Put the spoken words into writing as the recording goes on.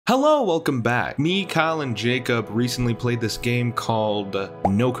Hello, welcome back. Me, Kyle, and Jacob recently played this game called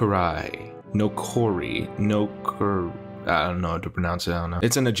NOKORi. I don't know how to pronounce it. I don't know.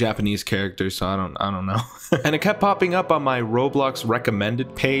 It's in a Japanese character, so I don't know. And it kept popping up on my Roblox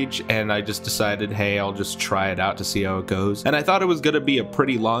recommended page, and I just decided, hey, I'll just try it out to see how it goes. And I thought it was gonna be a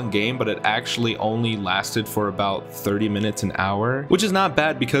pretty long game, but it actually only lasted for about 30 minutes, an hour, which is not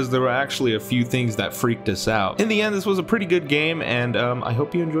bad because there were actually a few things that freaked us out. In the end, this was a pretty good game, and I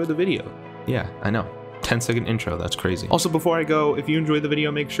hope you enjoyed the video. Yeah, I know. 10-second intro, that's crazy. Also, before I go, if you enjoyed the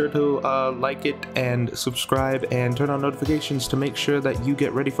video, make sure to like it and subscribe and turn on notifications to make sure that you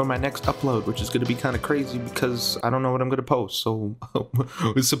get ready for my next upload, which is going to be kind of crazy because I don't know what I'm going to post, so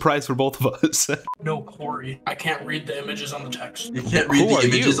it's a surprise for both of us. NOKORi. I can't read the images on the text. You can't read the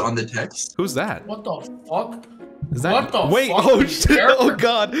images on the text? Who's that? What the fuck? Is that? What the Wait, fuck? oh shit, oh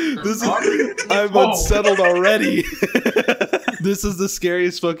god, this is, I'm unsettled already. This is the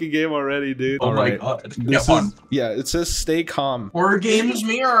scariest fucking game already, dude. Oh my god. This is, yeah, it says stay calm. Horror games,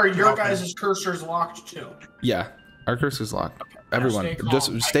 me, or are your guys' cursors locked too? Yeah, our cursor's locked. Okay. Everyone, Stay calm.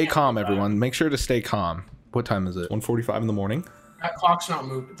 just stay calm, everyone. Make sure to stay calm. What time is it? 1:45 in the morning? That clock's not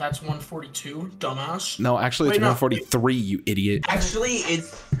moved. That's 1:42, dumbass. No, actually it's 1:43, you idiot. Actually, it's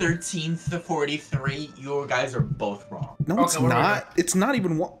 13 to 43. You guys are both wrong. No, it's not. It's not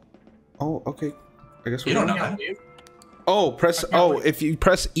even one. Oh, okay. I guess we don't know. Oh, press. Oh, if you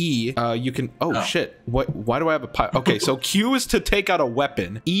press E, you can. Oh shit! What? Why do I have a pipe? Okay, so Q is to take out a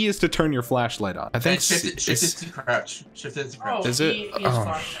weapon. E is to turn your flashlight on. I think shift it to crouch. Shift it to crouch. Is it?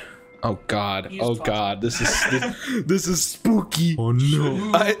 Oh god! Oh god! This is spooky. Oh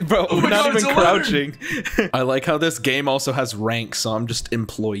no! Bro, we're not even crouching. I like how this game also has rank, so I'm just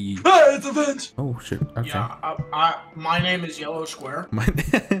employee. Ah, it's a vent. Oh shit! Okay. Yeah, my name is Yellow Square. My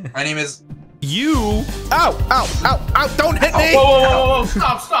name is. You! Ow! Ow! Ow! Ow! Don't hit me! Whoa!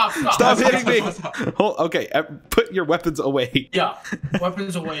 Stop! Stop hitting me! Hold, okay, put your weapons away. Yeah,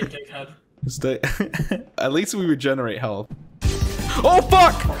 weapons away, dickhead. Stay. At least we regenerate health. Oh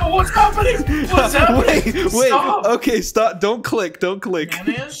fuck! Oh, what's happening? What's happening? Wait! Stop. Okay, stop! Don't click! Don't click!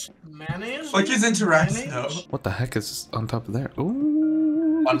 Mayonnaise? Like his interaction though. What the heck is on top of there?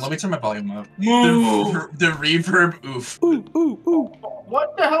 Ooh! Let me turn my volume up. The reverb. Oof. Ooh!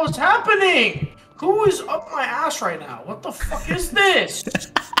 What the hell is happening? Who is up my ass right now? What the fuck is this?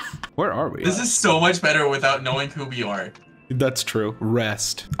 Where are we? This is so much better without knowing who we are. That's true.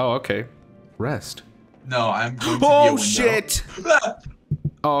 Rest. Oh, okay. Rest. No, I'm going to be a window. Shit!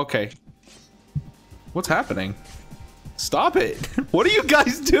 Oh, okay. What's happening? Stop it! What are you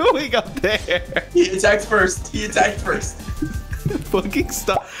guys doing up there? He attacked first. Fucking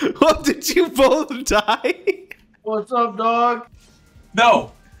stop! Oh, did you both die? What's up, dog?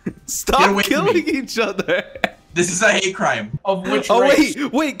 No! Stop killing each other! This is a hate crime. Of which race?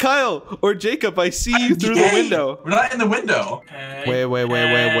 Wait, Kyle or Jacob, I see you through the window. We're not in the window. Okay.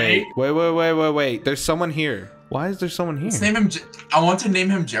 Wait. There's someone here. Why is there someone here? Let's name him. I want to name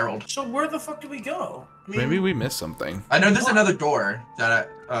him Gerald. So where the fuck do we go? I mean, maybe we missed something. I know there's another door that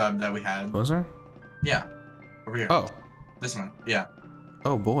that we had. Was there? Yeah. Over here. Oh. This one. Yeah.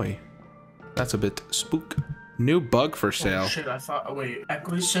 Oh boy. That's a bit spook. New bug for sale. Oh, shit, I thought. Wait,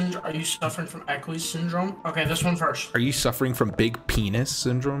 Eckley syndrome? Are you suffering from Eckley syndrome? Okay, this one first. Are you suffering from big penis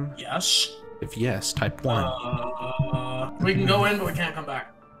syndrome? Yes. If yes, type 1. We can go in, but we can't come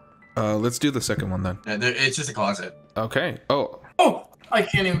back. Let's do the second one then. Yeah, it's just a closet. Okay. Oh, I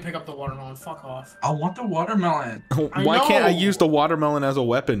can't even pick up the watermelon. Fuck off. I want the watermelon. Why can't I use the watermelon as a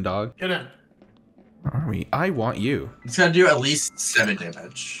weapon, dog? Get in. I want you. It's gonna do at least 7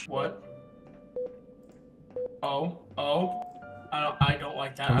 damage. What? Oh. I don't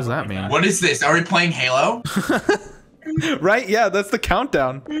like that. What does that mean? What is this? Are we playing Halo? Right? Yeah, that's the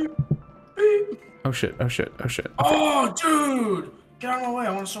countdown. Oh shit. Okay. Oh, dude! Get out of my way.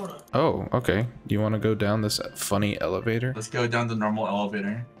 I want a soda. Oh, okay. Do you want to go down this funny elevator? Let's go down the normal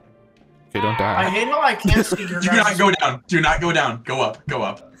elevator. Okay, don't die. I hate how I can't see your Do not go down. Do not go down. Go up. Go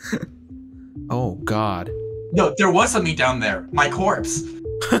up. Oh, God. No, there was something down there. My corpse.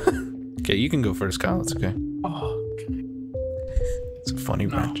 Okay, you can go first, Kyle. It's okay. Oh, okay. It's a funny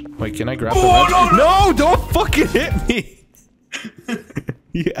wrench. Wait, can I grab the wrench? No, don't fucking hit me!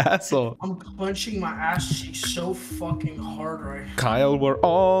 You asshole. I'm clenching my ass cheeks so fucking hard right now. Kyle, we're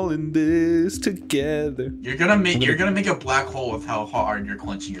all in this together. You're gonna make a black hole with how hard you're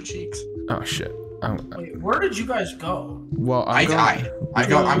clenching your cheeks. Oh shit. Wait, where did you guys go? Well, I died. I'm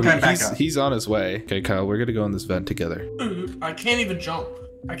coming back up. He's on his way. Okay, Kyle, we're gonna go in this vent together. I can't even jump.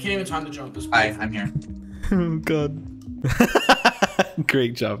 I can't even time to jump this. I'm here. Oh god.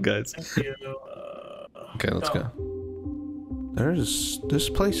 Great job, guys. Thank you. Okay, let's go. This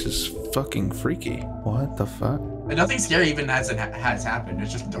place is fucking freaky. What the fuck? And nothing scary even has happened.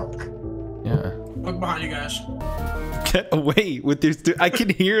 It's just dark. Yeah. Look behind you guys. Get away with your. I can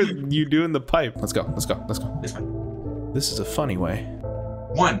hear you doing the pipe. Let's go. Let's go. Let's go. This one. This is a funny way.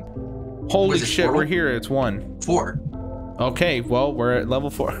 1. Holy it, shit, portal? we're here. It's 1. 4. Okay, well, we're at level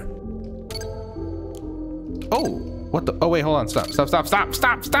 4. Oh, what the? Oh wait, hold on. Stop.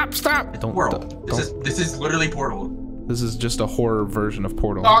 Don't. Portal. Don't. This is literally Portal. This is just a horror version of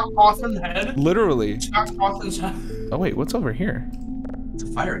Portal. Doc Coffin's head. Literally. Doc Coffin's head. Oh wait, what's over here? It's a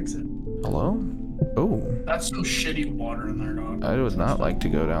fire exit. Hello? Oh. That's some shitty water in there, dog. I would not like to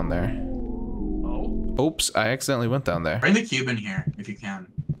go down there. Oh. Oops, I accidentally went down there. Bring the cube in here if you can.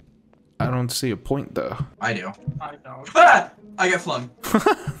 I don't see a point though. I do. I don't. Ah! I got flung.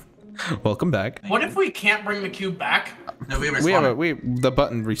 Welcome back. What if we can't bring the cube back? No, we The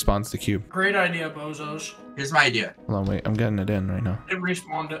button respawns the cube. Great idea, bozos. Here's my idea. Hold on, wait, I'm getting it in right now. It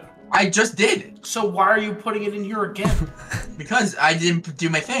respawned it. I just did. So why are you putting it in here again? Because I didn't do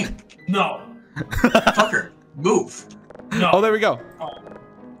my thing. No. Fucker, move. No. Oh, there we go. Oh.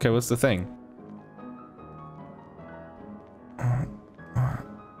 Okay, what's the thing?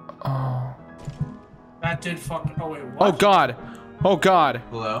 Oh. That did fucking. Oh wait. What? Oh god. Oh god.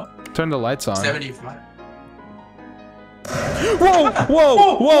 Hello? Turn the lights on. 75. Whoa!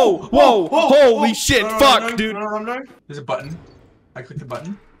 Whoa! Holy shit! Fuck, dude. There's a button. I click the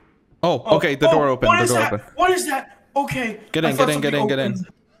button. Oh, okay. The door opened. The door opened. What is that? Okay. Get in. What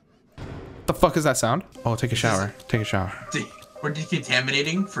the fuck is that sound? Oh, take a shower. Take a shower. We're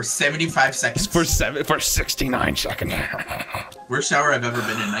decontaminating for 75 seconds. For 69 seconds. Worst shower I've ever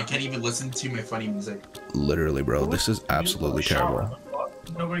been in. I can't even listen to my funny music. Literally, bro. This is absolutely terrible.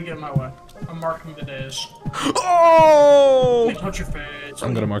 Nobody get in my way. I'm marking the days. Oh! Hey, touch your face.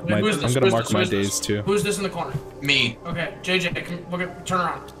 I'm gonna mark my days too. Who's this in the corner? Me. Okay, JJ, come look at. Turn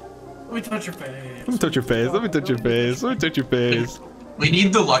around. Let me touch your face. Let me touch your face. Let me touch your face. Let me touch your face. We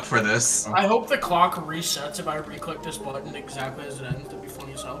need the luck for this. I hope the clock resets if I re-click this button exactly as it ends. That'd be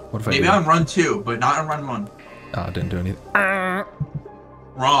funny as hell. What if Maybe on run 2, but not on run 1. Oh, it didn't do anything.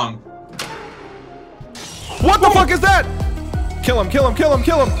 Wrong. What the fuck is that? Kill him, kill him, kill him,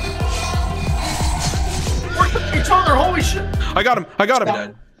 kill him! It's on there, holy shit! I got him, I got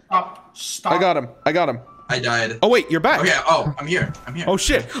him! Stop. I got him, I got him. I died. Oh wait, you're back. Okay, oh, I'm here, Oh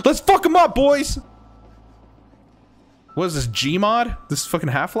shit, let's fuck him up, boys! What is this, Gmod? This is fucking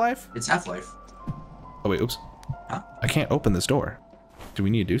Half-Life? It's Half-Life. Oh wait, oops. Huh? I can't open this door. Do we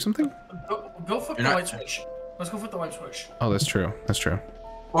need to do something? Go flip the light switch. Let's go flip the light switch. Oh, that's true, that's true.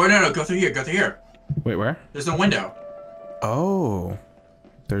 Oh no, go through here, go through here. Wait, where? There's a window. Oh.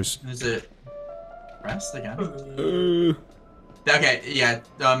 There's it rest again? Okay, Okay, yeah,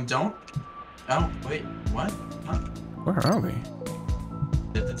 don't. Oh, wait, what? Huh? where are we?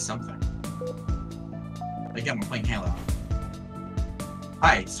 It's something. Again, we're playing Halo.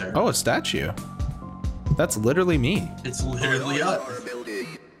 Hi, sir. Oh, a statue. That's literally me. It's literally us.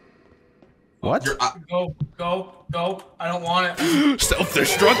 What? You're, Go. I don't want it.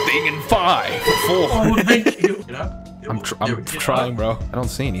 Self-destructing in 5, 4. Oh, thank you. get up. I'm trying, bro. I don't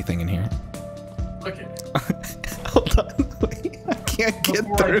see anything in here. Look at it. Hold on. Wait, I can't get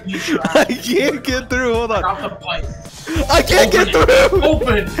Before I through. beat your I ass. can't get through. Hold on. Drop the pipe. I can't get through.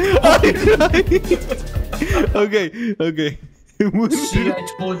 Open. Okay. See, I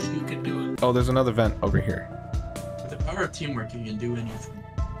told you could do it. Oh, there's another vent over here. With the power of teamwork, you can do anything.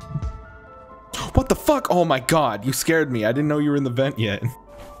 What the fuck? Oh my god, you scared me. I didn't know you were in the vent yet.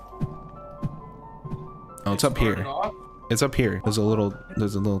 Oh, it's up here. It's up here. There's a little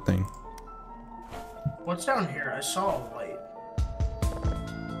thing. What's down here? I saw a light.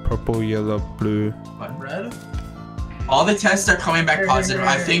 Purple, yellow, blue. What? Red? All the tests are coming back positive.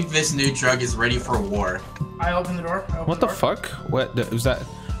 I think this new drug is ready for war. I opened the door. What the fuck? What is that?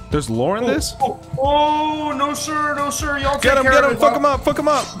 There's lore in this? Oh, no sir, y'all Get him, fuck him up, fuck him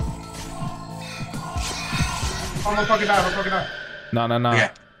up. I'm gonna fucking die, No. Okay.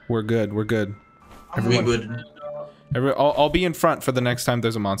 We're good. Everyone. I'll be in front for the next time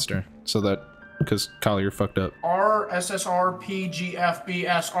there's a monster, so that, because Kyle, you're fucked up. R S S R P G F B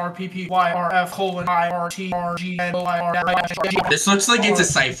S R P P Y R F I R T R G N O I R. This looks like it's a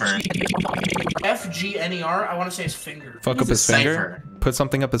cipher. F G N E R. I want to say his finger. Fuck up his finger. Put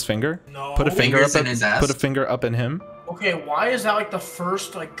something up his finger. No. Put a finger up in his ass. Put a finger up in him. Okay, why is that like the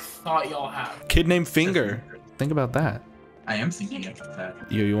first thought y'all have? Kid named Finger. Think about that. I am thinking of that.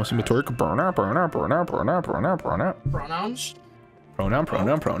 You want to see me twerk? Burner. Pronouns?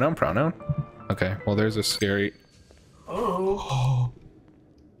 Pronoun. Okay, well there's a scary. Oh.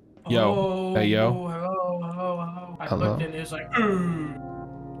 Yo. Hey yo. Hello. I Hello? looked and it was like,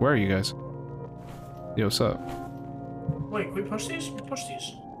 Where are you guys? Yo, what's up? wait, can we push these? We push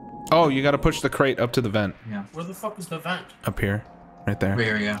these. Oh, you gotta push the crate up to the vent. Yeah. Where the fuck is the vent? Up here. Right there.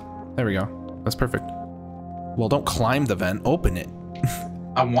 Where, yeah. There we go. That's perfect. Well, don't climb the vent. Open it.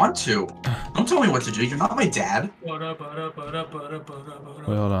 I want to. Don't tell me what to do. You're not my dad. Wait, hold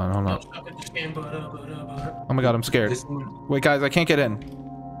on, hold on. Oh my god, I'm scared. Wait, guys, I can't get in.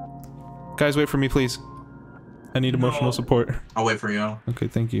 Guys, wait for me, please. I need emotional support. I'll wait for you. Okay,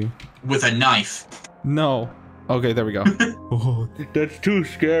 thank you. With a knife. No. Okay, there we go. Oh, that's too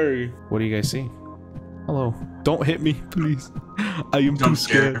scary. What do you guys see? Hello. Don't hit me, please. I am too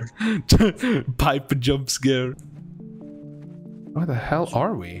scared. Pipe a jump scare. Where the hell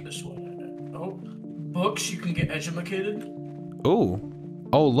are we? This way. Oh, books. You can get educated. Oh.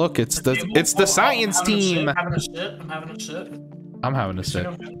 Oh, look, it's the science team. I'm having a sit. I'm having a sit. I'm having a sit.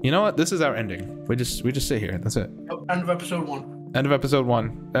 You know what? This is our ending. We just sit here. That's it. Oh, end of episode 1. End of episode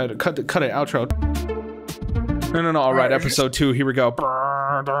 1. Cut it. Outro. No. All right, episode 2. Here we go.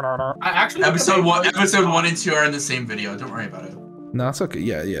 I actually episode 1 and 2 are in the same video. Don't worry about it. No, it's okay.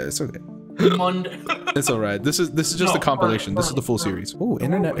 Yeah, it's okay. Monday. It's all right. This is just a compilation. This is the full series. Oh,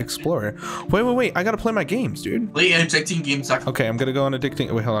 Internet Explorer. Wait. I gotta play my games, dude. Play addicting games. Okay, I'm gonna go on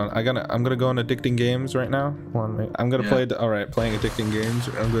addicting. Wait, hold on. I'm gonna go on addicting games right now. Hold on, wait. I'm gonna play. All right, playing addicting games.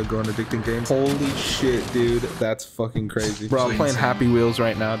 I'm gonna go on addicting games. Holy shit, dude. That's fucking crazy, bro. I'm playing Happy Wheels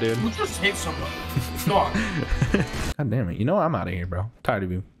right now, dude. Who just hit somebody? Go on. God damn it. You know what? I'm out of here, bro. Tired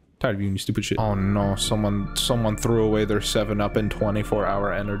of you. Tired of you and your stupid shit. Oh no, someone threw away their 7-Up and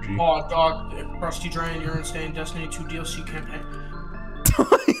 24-hour energy. Oh, dog, Rusty Drain, Urine Stain, Destiny 2 DLC campaign.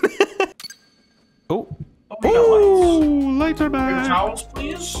 Oh. Oh, lights are back. Towels,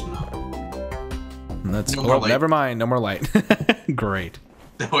 please? Let's. No more light. Never mind. No more light. Great.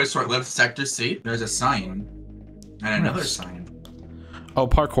 The always short-lived sector C. There's a sign. And another sign. Oh,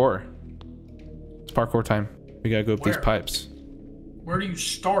 parkour. It's parkour time. We gotta go up these pipes. Where do you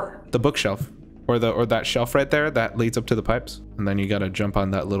start? The bookshelf. Or that shelf right there that leads up to the pipes. And then you gotta jump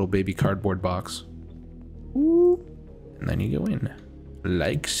on that little baby cardboard box. Ooh. And then you go in.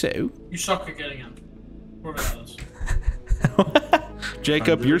 Like so. You suck at getting in. Whoever that is.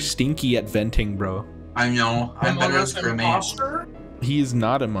 Jacob, you're stinky at venting, bro. I know. I'm better at scrimming. He is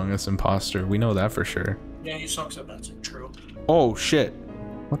not Among Us imposter. We know that for sure. Yeah, he sucks at venting. True. Oh shit.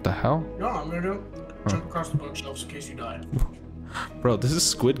 What the hell? You know what I'm gonna do? Jump across the bookshelves in case you die. Bro, this is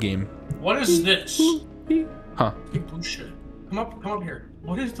Squid Game. What is this? Huh. Big blue shit. Come up here.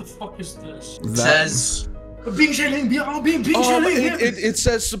 What is the fuck is this? It says... It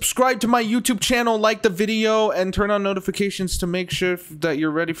says subscribe to my YouTube channel, like the video, and turn on notifications to make sure that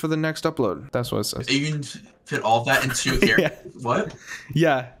you're ready for the next upload. That's what it says. You can fit all that into here? Yeah. What?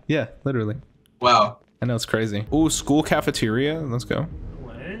 Yeah, literally. Wow. I know, it's crazy. Ooh, school cafeteria. Let's go.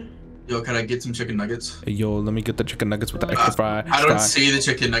 Yo, can I get some chicken nuggets? Hey, yo, let me get the chicken nuggets with the extra fry. I don't see the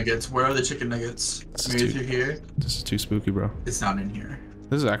chicken nuggets. Where are the chicken nuggets? Maybe through here? This is too spooky, bro. It's not in here.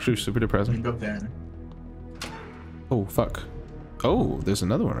 This is actually super You depressing. can go up there. Oh, fuck. Oh, there's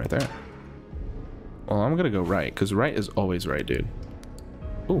another one right there. Well, I'm gonna go right, because right is always right, dude.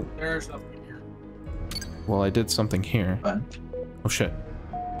 Oh. There's nothing here. Well, I did something here. Fun. Oh, shit.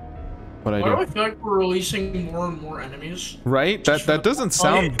 What'd I Why do? do I feel like we're releasing more and more enemies? Right? That doesn't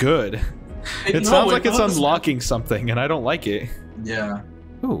sound good. It sounds like it's unlocking something, and I don't like it. Yeah.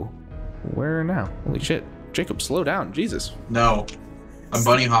 Ooh. Where now? Holy shit. Jacob, slow down. Jesus. No. I'm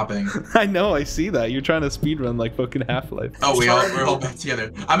bunny hopping. I know, I see that. You're trying to speedrun like fucking Half-Life. Oh, we're all back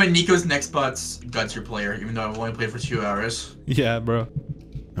gutogether. I'm in Nico's Next Guts your player, even though I've only played for 2 hours. Yeah, bro.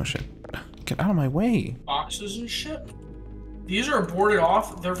 Oh, shit. Get out of my way. Boxes and shit. These are boarded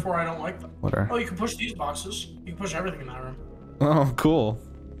off, therefore I don't like them. What are? Oh, you can push these boxes. You can push everything in that room. Oh, cool.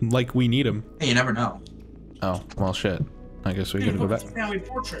 Like we need them. Hey, you never know. Oh, well, shit. I guess we gotta go back. Family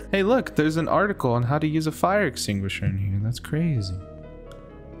portrait. Hey, look, there's an article on how to use a fire extinguisher in here. That's crazy.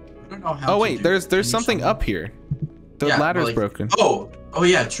 I don't know how. Oh wait, there's something up here. The ladder's broken. Oh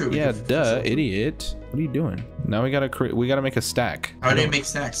yeah, true. Yeah, duh, idiot. What are you doing? Now we gotta make a stack. How do you make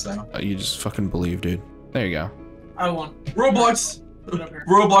snacks though? You just fucking believe, dude. There you go. I won. Roblox.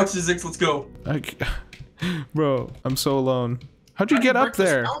 Roblox physics. Let's go. Bro, I'm so alone. How'd you get up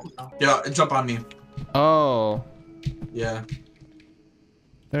there? Yeah, jump on me. Oh. Yeah.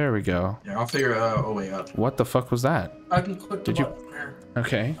 There we go. Yeah, I'll figure out a way up. What the fuck was that? I can click the button here.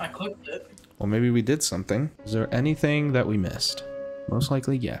 Okay. I clicked it. Well, maybe we did something. Is there anything that we missed? Most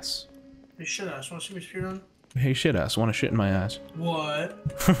likely, yes. Hey, shit ass. Want to see me speedrun? Hey, shit ass. Want to shit in my ass? What?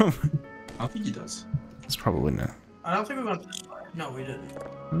 I don't think he does. That's probably not. I don't think we went this way. No, we didn't.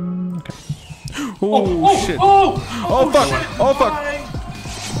 Okay. Oh, shit. Oh, fuck. Shit. Oh, fuck.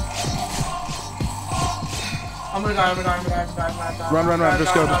 I'm gonna die, I'm gonna die, I'm gonna die, I'm gonna die, I'm gonna die. Run,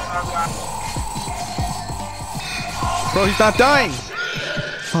 just go. Bro, he's not dying.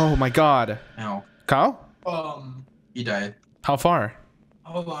 Oh my god. Ow. Kyle? You died. How far?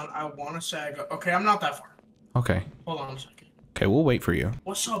 Hold on, I wanna say I go. Okay, I'm not that far. Okay. Hold on a second. Okay, we'll wait for you.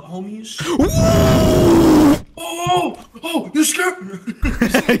 What's up, homies? Oh, you scared me.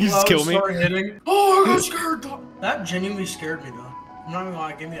 You just killed me? Hitting. Oh, I got scared. That genuinely scared me, though. I'm not gonna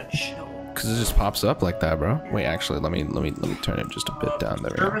lie, it gave me a chill. Cause it just pops up like that, bro. Wait, actually, let me turn it just a bit down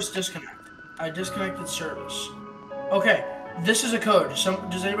there. Service disconnect. I disconnected service. Okay, this is a code.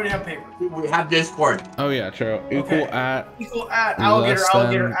 Does anybody have paper? We have Discord. Oh yeah, true. Equal at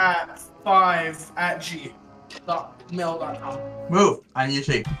alligator at 5 at g.mail.com. Move. I need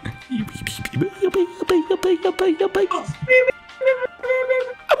to shake.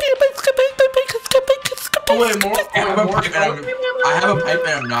 Oh wait, more. I have a pipe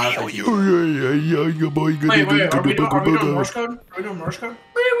and I'm not a you. Wait, are we doing Morse code? Are we doing Morse code?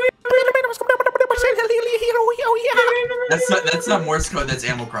 That's not Morse code, that's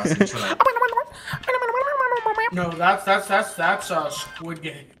Animal Crossing. Shut up. No, that's Squid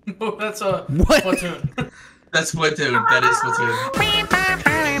Game. No, that's a What? Platoon. That's Splatoon. That is Splatoon.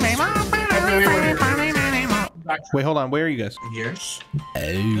 Wait, hold on. Where are you guys? Here.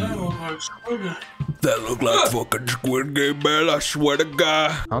 Oh. That look like fucking Squid Game, man. I swear to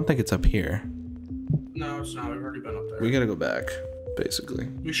God. I don't think it's up here. No, it's not. We've already been up there. We gotta go back, basically.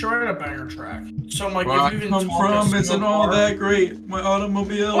 We sure had a banger track. So, Mike, Where I come from isn't all that great. My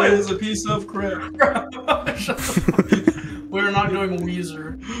automobile is a piece of crap. We're not doing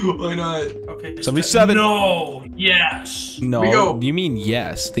Weezer. Why not? Okay. 77. No. Yes. No. We go. You mean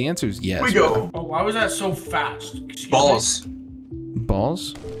yes? The answer is yes. We go. Oh, why was that so fast? Excuse Balls. me?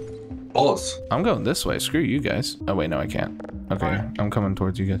 Balls? Balls. I'm going this way. Screw you guys. Oh wait, no, I can't. Okay, Alright. I'm coming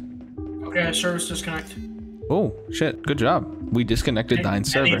towards you guys. Okay, service disconnect. Oh shit! Good job. We disconnected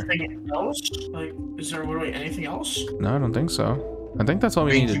Dine's server. Anything else? Like, is there literally anything else? No, I don't think so. I think that's all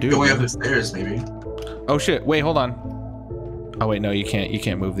we need to do. Going up the stairs, maybe. Oh shit! Wait, hold on. Oh wait, no, you can't. You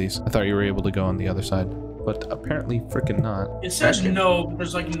can't move these. I thought you were able to go on the other side, but apparently freaking not. It says no, but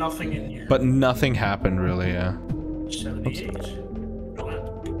there's like nothing in here. But nothing happened really. Yeah. 78.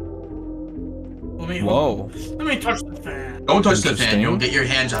 Whoa. Let me touch the fan. Don't touch the fan. Interesting. You'll get your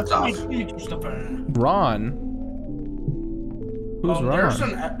hand chopped off. Let me touch the fan. Ron. Who's Ron? There's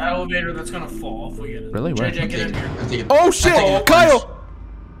an elevator that's gonna fall if we get it. Really? Where? JJ, get in here. Oh shit! Kyle!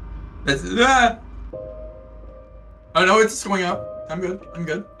 That's Oh no, it's going up. I'm good. I'm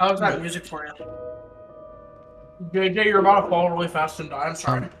good. How's that music for you? JJ, you're about to fall really fast and die. I'm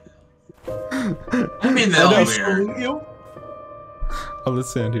sorry. I'm in the elevator. Oh,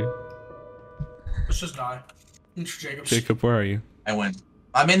 let's stand here. Let's just die. It's Jacobs. Jacob, where are you? I win.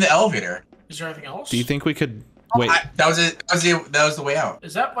 I'm in the elevator. Is there anything else? Do you think we could wait? That was it. That was the way out.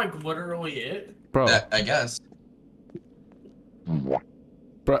 Is that like literally it? Bro. I guess. Bro.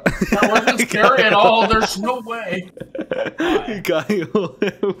 That wasn't scary at all. There's no way. Kyle,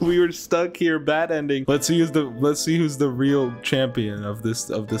 we were stuck here. Bad ending. Let's see who's the real champion of this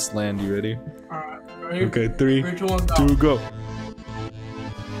land. You ready? Alright, ready? Okay, 3, 3, 2, 1, 2, go.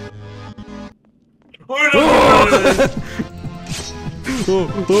 Oh.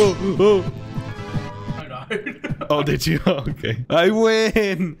 I died. Oh, did you? Okay. I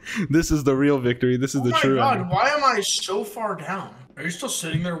win. This is the real victory. This is the true. Oh my god, why am I so far down? Are you still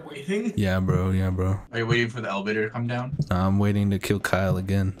sitting there waiting? Yeah, bro. Yeah, bro. Are you waiting for the elevator to come down? I'm waiting to kill Kyle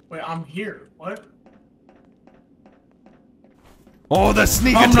again. Wait, I'm here. What? Oh, the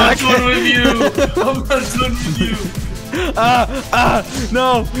sneak I'm attack! not done with you! I'm not done with you!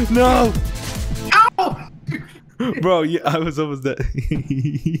 No! Ow! Bro, yeah, I was almost dead.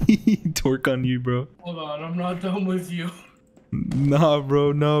 Torque on you, bro. Hold on, I'm not done with you. Nah,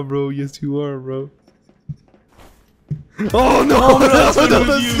 bro. Yes, you are, bro. Oh no! I'm not done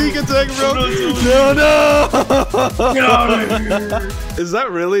The with you. sneak attack, bro! No! Get out of here! Is that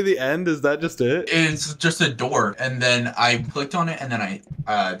really the end? Is that just it? It's just a door, and then I clicked on it, and then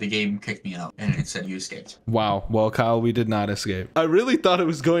the game kicked me out, and it said you escaped. Wow. Well, Kyle, we did not escape. I really thought it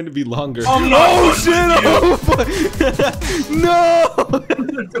was going to be longer. I'm not Oh done shit! No!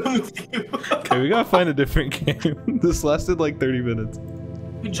 with you. Okay, we gotta find a different game. This lasted like 30 minutes.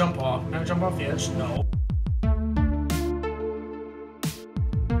 We jump off. Can I jump off the edge? No.